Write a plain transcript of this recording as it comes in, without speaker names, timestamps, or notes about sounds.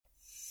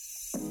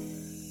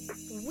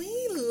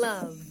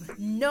love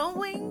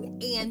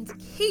knowing and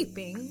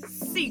keeping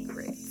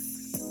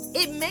secrets.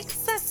 It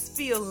makes us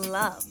feel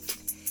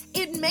loved.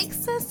 It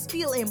makes us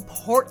feel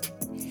important.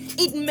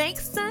 It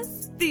makes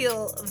us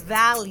feel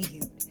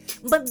valued.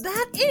 But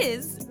that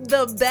is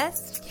the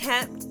best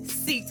kept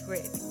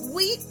secret.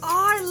 We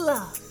are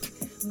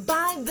loved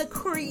by the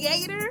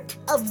creator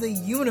of the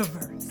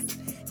universe.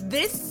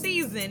 This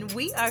season,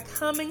 we are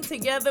coming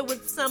together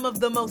with some of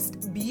the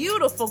most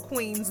beautiful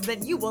queens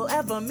that you will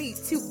ever meet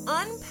to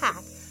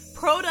unpack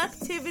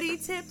productivity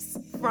tips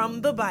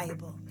from the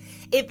Bible.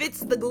 If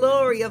it's the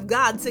glory of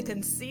God to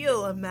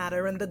conceal a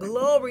matter and the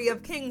glory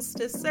of kings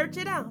to search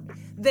it out,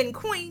 then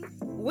queen,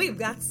 we've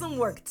got some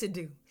work to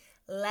do.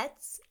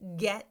 Let's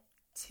get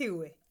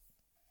to it.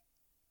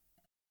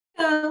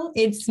 Hello,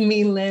 it's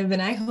me, Liv,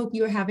 and I hope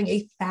you are having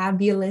a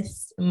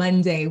fabulous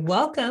Monday.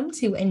 Welcome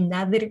to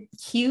another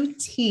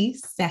QT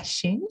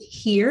session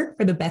here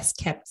for the Best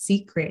Kept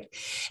Secret.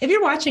 If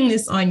you're watching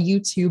this on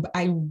YouTube,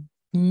 I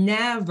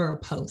never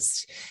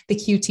post the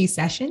QT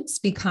sessions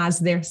because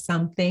there's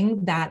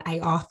something that I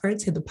offer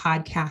to the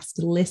podcast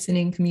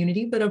listening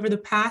community. But over the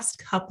past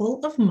couple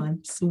of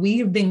months, we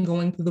have been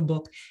going through the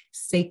book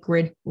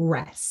Sacred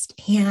Rest,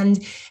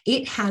 and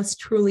it has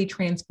truly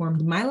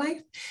transformed my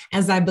life,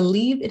 as I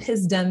believe it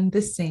has done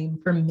the same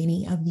for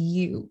many of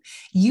you.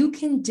 You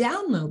can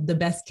download the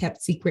Best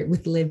Kept Secret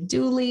with Liv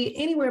Dooley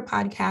anywhere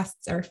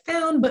podcasts are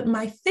found, but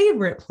my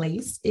favorite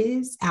place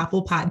is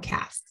Apple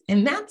Podcasts.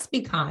 And that's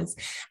because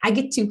I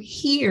get to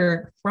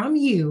hear from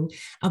you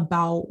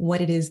about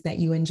what it is that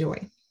you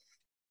enjoy.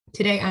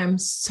 Today, I'm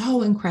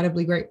so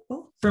incredibly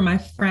grateful for my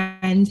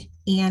friend,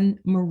 Anne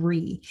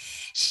Marie.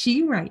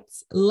 She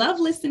writes, love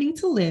listening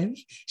to Liv.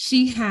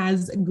 She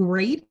has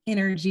great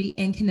energy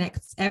and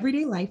connects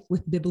everyday life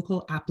with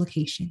biblical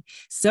application.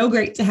 So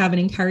great to have an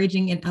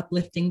encouraging and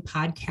uplifting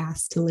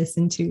podcast to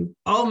listen to.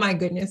 Oh my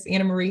goodness,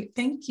 Anna Marie,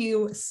 thank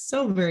you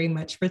so very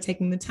much for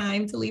taking the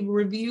time to leave a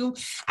review.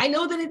 I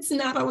know that it's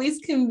not always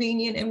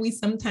convenient and we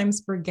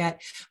sometimes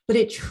forget, but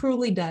it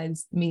truly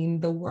does mean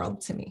the world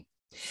to me.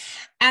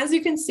 As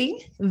you can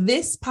see,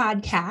 this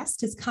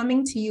podcast is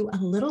coming to you a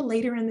little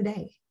later in the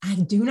day. I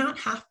do not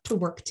have to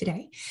work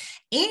today.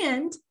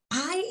 And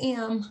I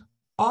am,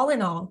 all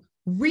in all,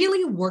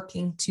 really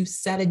working to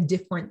set a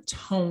different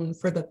tone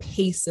for the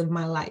pace of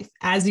my life,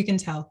 as you can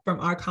tell from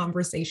our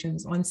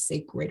conversations on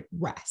sacred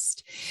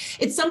rest.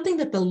 It's something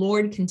that the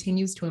Lord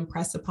continues to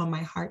impress upon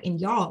my heart. And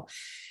y'all,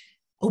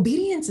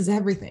 obedience is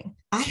everything.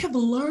 I have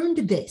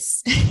learned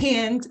this,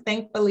 and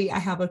thankfully, I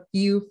have a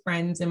few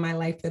friends in my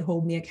life that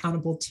hold me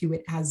accountable to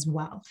it as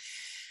well.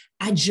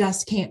 I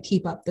just can't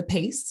keep up the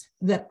pace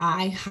that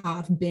I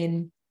have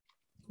been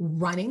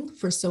running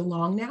for so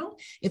long now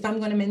if I'm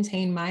going to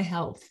maintain my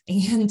health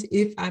and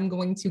if I'm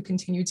going to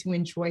continue to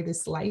enjoy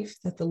this life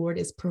that the Lord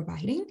is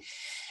providing.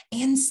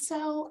 And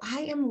so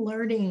I am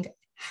learning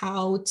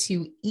how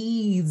to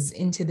ease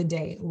into the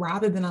day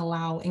rather than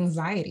allow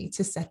anxiety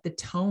to set the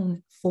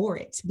tone for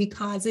it,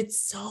 because it's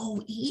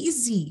so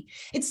easy.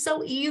 It's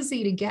so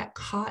easy to get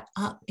caught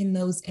up in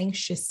those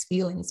anxious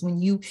feelings when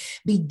you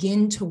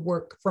begin to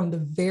work from the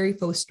very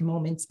first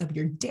moments of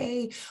your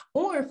day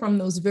or from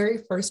those very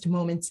first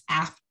moments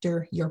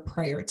after your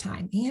prayer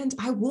time. And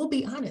I will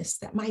be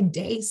honest that my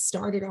day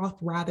started off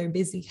rather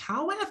busy.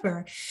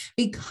 However,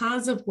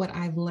 because of what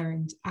I've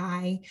learned,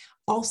 I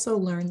also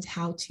learned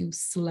how to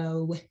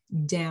slow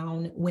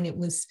down when it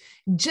was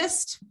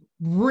just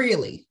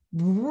really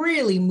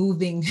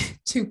moving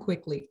too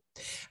quickly.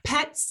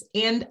 Pets,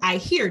 and I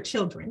hear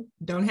children,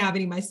 don't have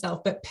any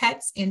myself, but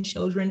pets and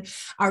children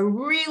are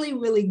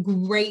really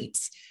great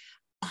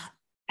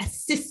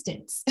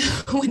assistants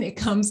when it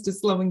comes to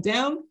slowing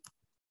down.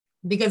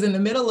 Because in the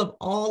middle of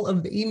all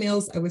of the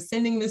emails I was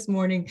sending this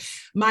morning,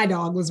 my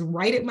dog was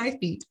right at my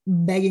feet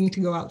begging to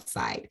go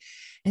outside.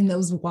 And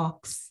those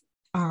walks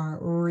are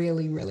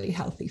really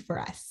healthy for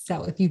us.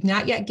 So if you've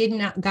not yet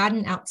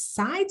gotten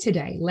outside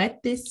today,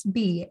 let this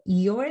be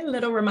your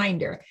little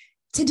reminder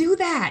to do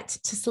that,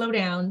 to slow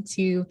down,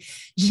 to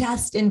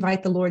just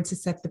invite the Lord to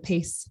set the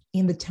pace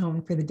and the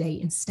tone for the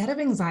day instead of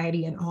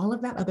anxiety and all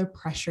of that other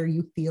pressure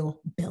you feel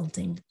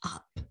building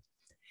up.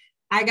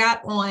 I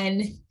got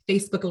on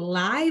Facebook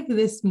Live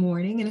this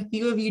morning and a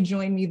few of you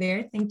joined me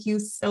there. Thank you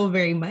so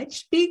very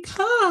much,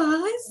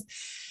 because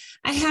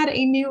I had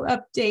a new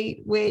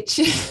update, which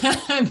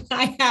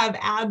I have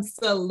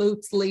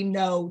absolutely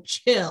no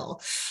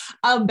chill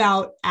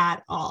about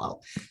at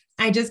all.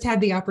 I just had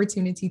the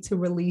opportunity to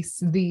release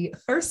the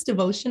first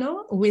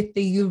devotional with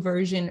the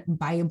YouVersion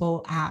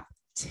Bible app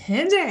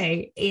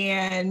today.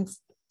 And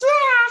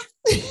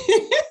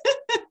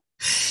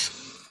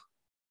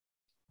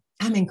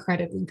I'm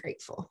incredibly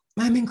grateful.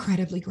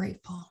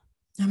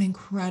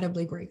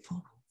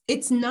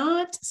 It's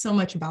not so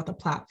much about the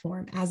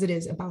platform as it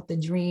is about the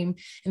dream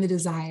and the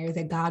desire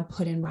that God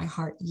put in my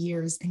heart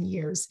years and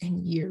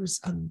years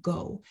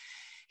ago.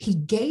 He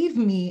gave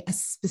me a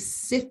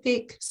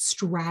specific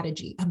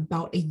strategy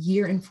about a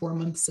year and 4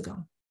 months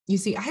ago. You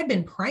see, I had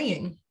been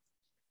praying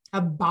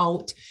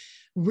about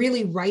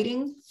really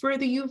writing for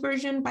the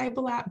YouVersion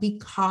Bible app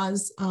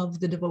because of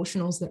the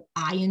devotionals that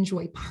I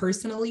enjoy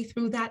personally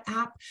through that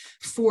app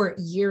for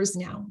years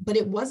now. But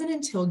it wasn't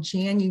until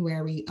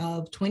January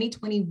of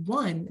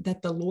 2021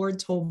 that the Lord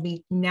told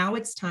me, now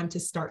it's time to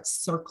start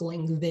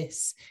circling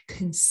this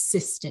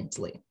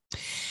consistently.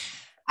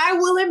 I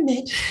will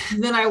admit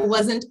that I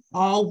wasn't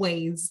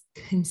always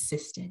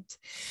consistent,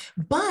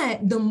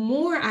 but the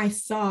more I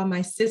saw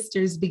my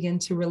sisters begin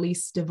to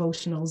release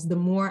devotionals, the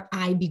more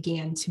I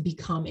began to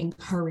become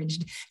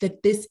encouraged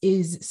that this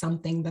is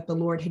something that the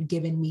Lord had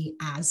given me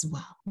as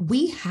well.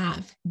 We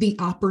have the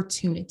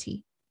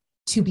opportunity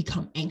to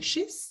become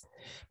anxious,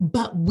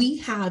 but we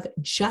have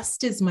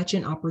just as much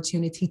an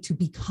opportunity to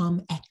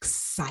become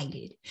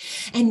excited.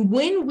 And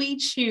when we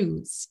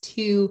choose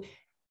to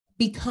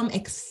become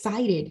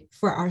excited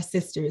for our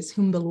sisters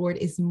whom the Lord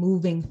is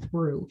moving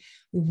through,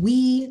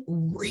 we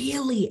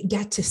really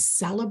get to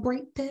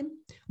celebrate them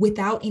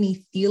without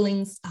any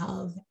feelings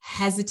of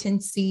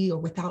hesitancy or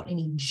without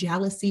any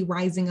jealousy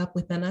rising up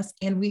within us.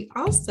 And we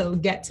also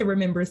get to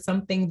remember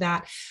something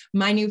that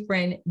my new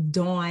friend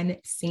Dawn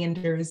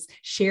Sanders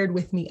shared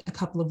with me a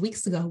couple of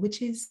weeks ago,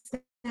 which is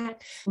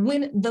that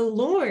when the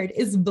Lord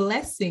is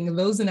blessing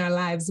those in our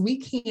lives, we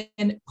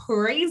can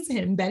praise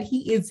him that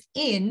he is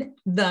in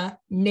the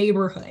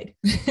neighborhood.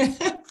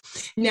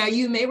 Now,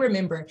 you may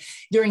remember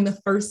during the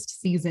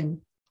first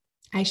season,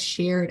 I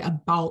shared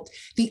about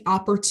the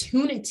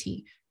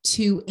opportunity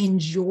to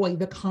enjoy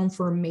the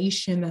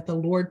confirmation that the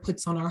Lord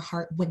puts on our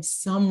heart when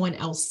someone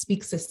else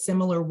speaks a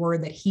similar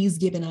word that he's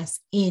given us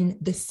in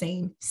the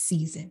same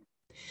season.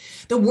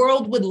 The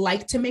world would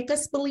like to make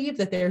us believe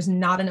that there's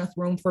not enough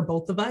room for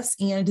both of us,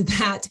 and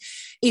that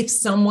if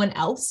someone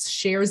else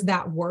shares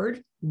that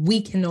word,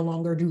 we can no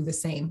longer do the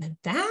same. But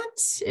that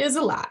is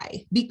a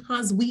lie,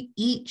 because we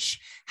each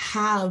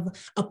have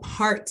a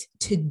part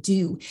to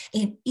do.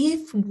 And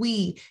if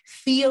we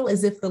feel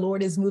as if the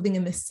Lord is moving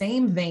in the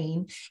same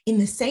vein, in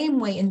the same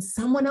way in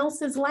someone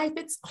else's life,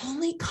 it's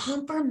only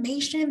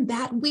confirmation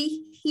that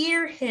we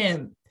hear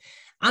him.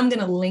 I'm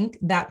going to link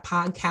that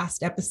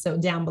podcast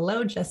episode down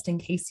below just in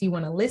case you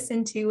want to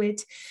listen to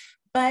it.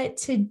 But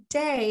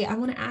today I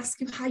want to ask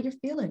you how you're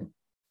feeling.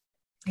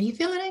 Are you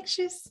feeling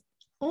anxious?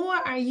 Or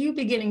are you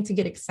beginning to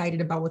get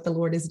excited about what the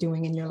Lord is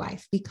doing in your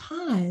life?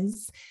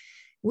 Because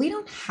we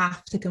don't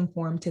have to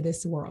conform to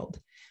this world.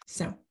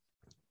 So,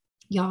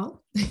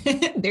 y'all,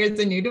 there's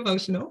a new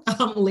devotional.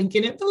 I'm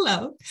linking it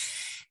below.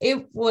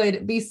 It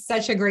would be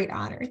such a great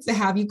honor to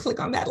have you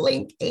click on that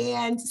link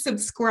and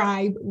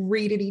subscribe,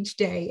 read it each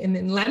day, and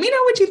then let me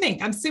know what you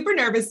think. I'm super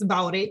nervous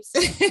about it.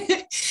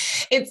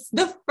 It's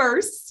the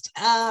first.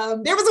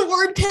 There was a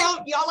word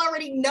count. Y'all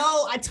already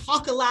know I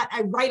talk a lot.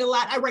 I write a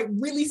lot. I write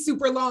really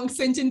super long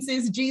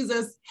sentences.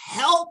 Jesus,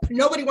 help.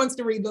 Nobody wants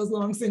to read those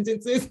long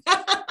sentences.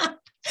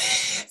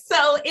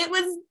 So it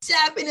was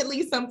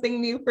definitely something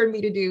new for me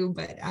to do,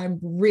 but I'm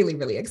really,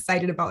 really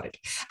excited about it.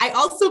 I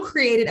also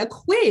created a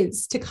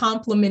quiz to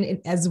complement it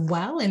as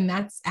well, and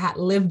that's at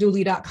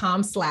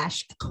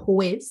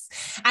livedooley.com/quiz.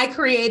 I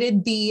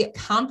created the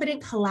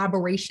Confident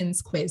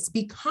Collaborations quiz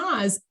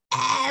because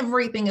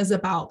everything is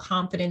about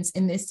confidence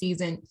in this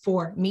season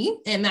for me,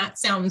 and that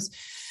sounds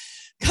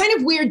kind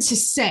of weird to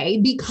say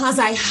because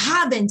I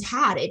haven't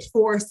had it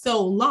for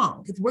so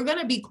long. If we're going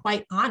to be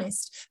quite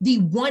honest, the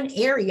one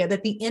area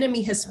that the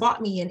enemy has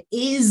fought me in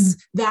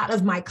is that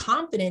of my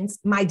confidence,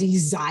 my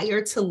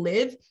desire to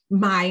live,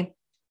 my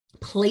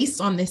place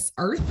on this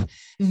earth,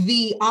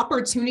 the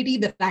opportunity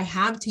that I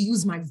have to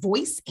use my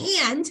voice,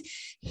 and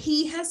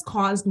he has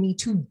caused me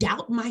to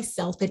doubt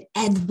myself at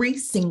every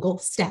single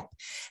step.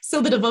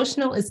 So the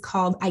devotional is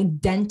called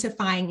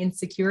Identifying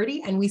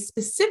Insecurity, and we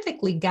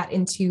specifically got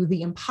into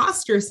the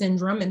imposter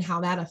syndrome and how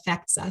that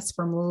affects us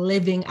from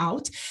living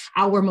out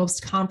our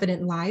most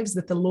confident lives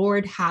that the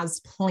Lord has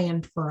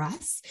planned for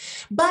us.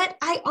 But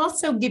I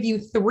also give you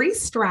 3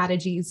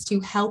 strategies to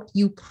help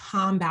you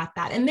combat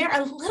that, and they're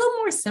a little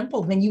more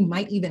simple than you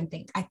might even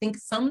think. I think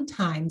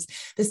sometimes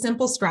the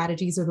simple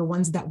strategies are the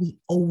ones that we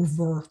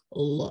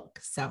overlook.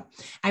 So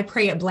I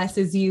pray it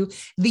blesses you.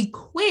 The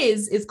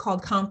quiz is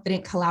called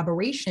Confident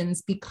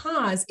Collaborations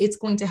because it's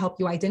going to help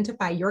you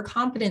identify your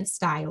confidence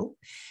style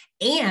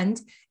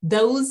and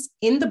those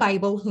in the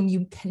Bible whom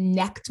you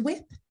connect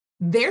with,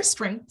 their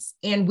strengths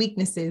and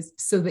weaknesses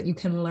so that you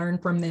can learn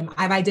from them.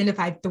 I've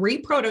identified 3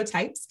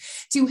 prototypes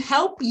to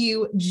help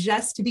you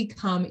just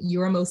become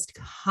your most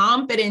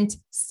confident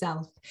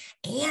self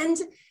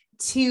and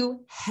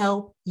to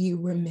help you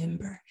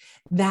remember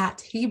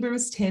that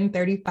Hebrews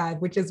 10:35,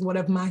 which is one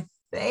of my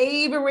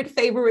favorite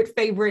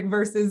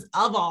verses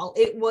of all.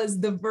 It was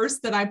the verse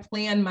that I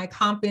planned my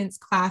confidence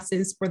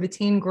classes for the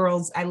teen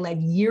girls I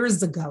led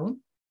years ago.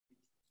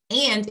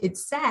 And it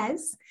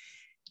says,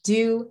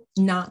 Do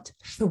not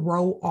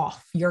throw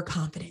off your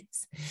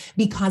confidence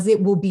because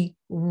it will be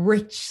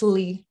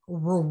richly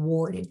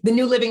rewarded. The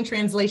New Living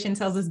Translation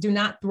tells us, do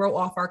not throw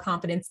off our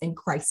confidence in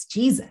Christ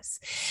Jesus.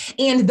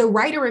 And the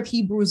writer of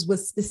Hebrews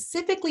was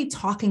specifically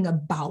talking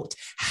about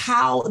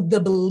how the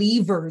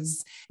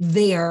believers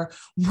there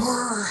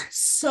were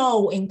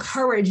so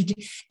encouraged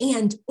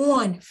and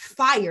on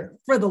fire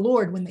for the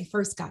Lord when they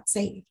first got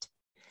saved.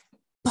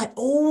 But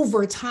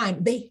over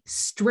time, they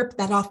stripped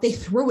that off. They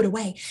threw it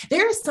away.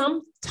 There are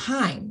some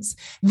times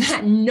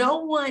that no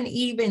one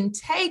even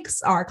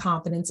takes our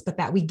confidence, but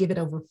that we give it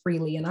over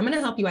freely. And I'm going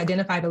to help you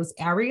identify those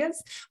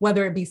areas,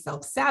 whether it be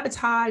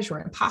self-sabotage or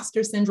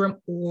imposter syndrome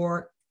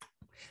or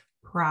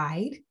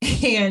pride.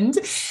 And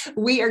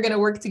we are going to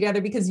work together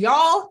because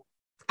y'all,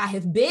 I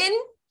have been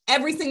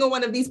every single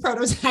one of these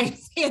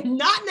prototypes and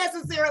not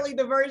necessarily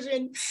the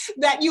version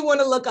that you want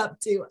to look up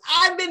to.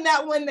 I've been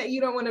that one that you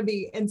don't want to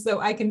be. And so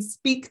I can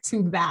speak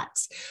to that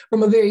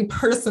from a very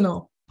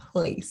personal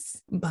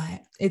place.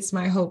 But it's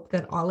my hope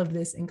that all of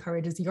this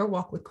encourages your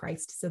walk with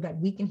Christ so that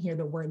we can hear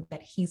the word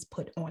that he's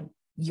put on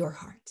your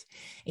heart.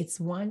 It's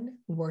one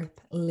worth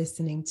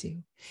listening to.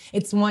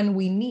 It's one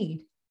we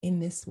need in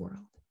this world.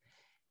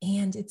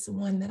 And it's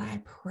one that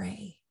I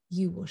pray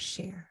you will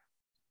share.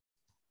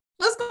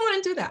 Let's go on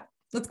and do that.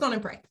 Let's go on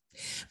and pray.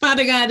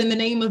 Father God, in the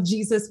name of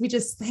Jesus, we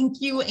just thank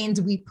you and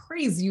we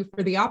praise you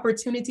for the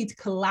opportunity to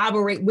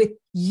collaborate with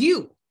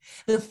you,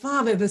 the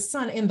Father, the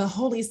Son, and the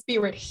Holy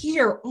Spirit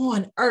here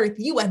on earth.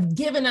 You have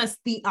given us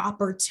the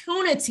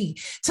opportunity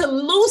to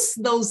loose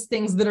those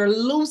things that are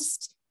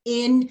loosed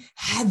in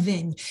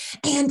heaven.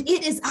 And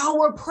it is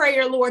our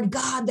prayer, Lord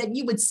God, that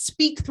you would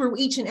speak through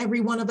each and every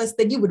one of us,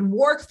 that you would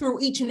work through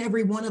each and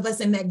every one of us,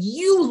 and that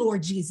you,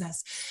 Lord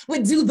Jesus,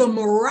 would do the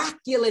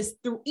miraculous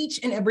through each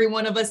and every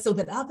one of us so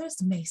that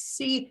others may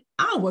see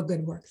our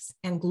good works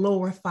and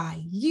glorify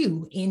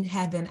you in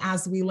heaven,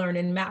 as we learn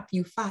in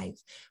Matthew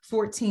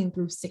 5:14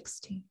 through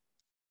 16.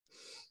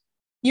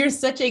 You're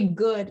such a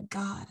good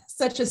God,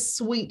 such a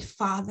sweet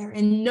Father,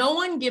 and no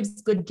one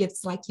gives good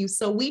gifts like you.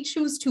 So we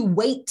choose to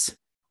wait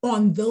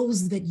on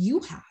those that you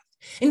have,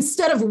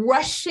 instead of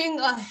rushing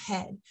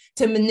ahead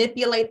to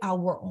manipulate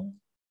our own,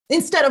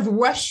 instead of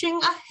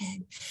rushing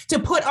ahead to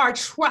put our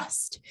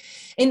trust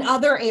in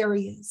other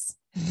areas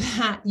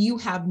that you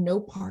have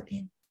no part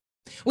in.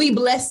 We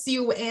bless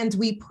you and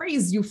we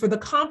praise you for the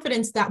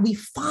confidence that we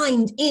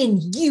find in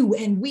you.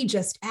 And we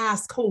just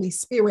ask, Holy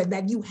Spirit,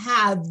 that you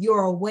have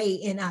your way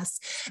in us,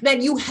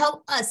 that you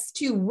help us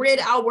to rid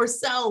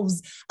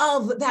ourselves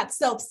of that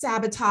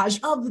self-sabotage,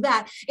 of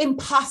that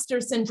imposter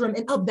syndrome,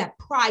 and of that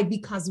pride,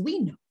 because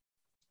we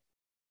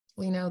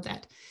know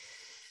that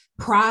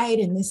pride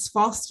and this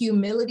false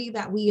humility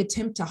that we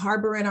attempt to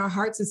harbor in our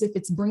hearts as if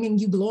it's bringing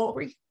you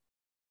glory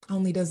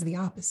only does the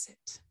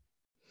opposite.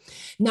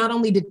 Not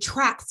only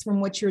detracts from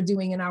what you're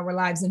doing in our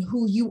lives and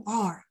who you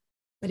are,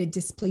 but it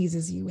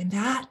displeases you. And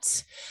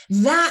that,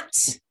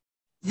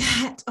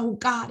 oh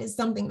God, is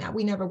something that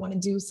we never want to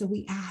do. So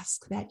we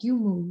ask that you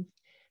move,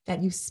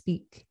 that you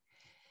speak,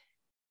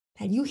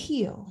 that you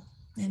heal,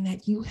 and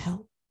that you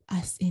help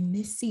us in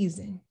this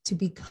season to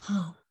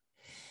become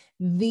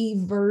the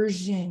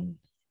version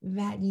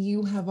that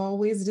you have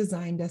always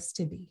designed us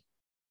to be.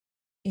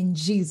 In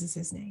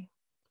Jesus' name,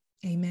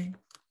 amen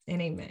and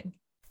amen.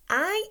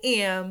 I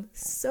am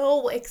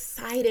so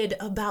excited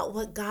about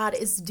what God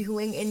is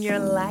doing in your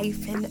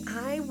life, and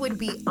I would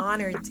be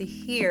honored to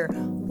hear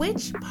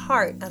which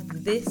part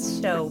of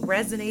this show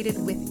resonated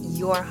with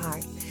your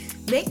heart.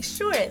 Make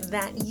sure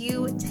that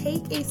you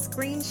take a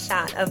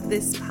screenshot of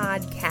this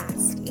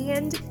podcast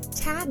and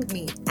tag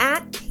me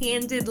at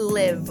Candid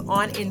Live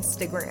on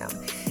Instagram.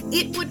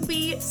 It would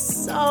be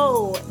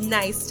so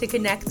nice to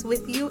connect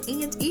with you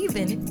and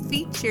even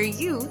feature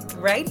you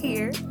right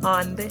here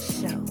on the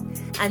show.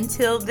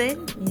 Until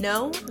then,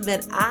 know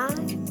that I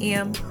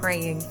am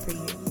praying for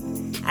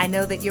you. I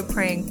know that you're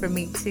praying for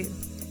me too.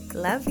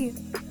 Love you.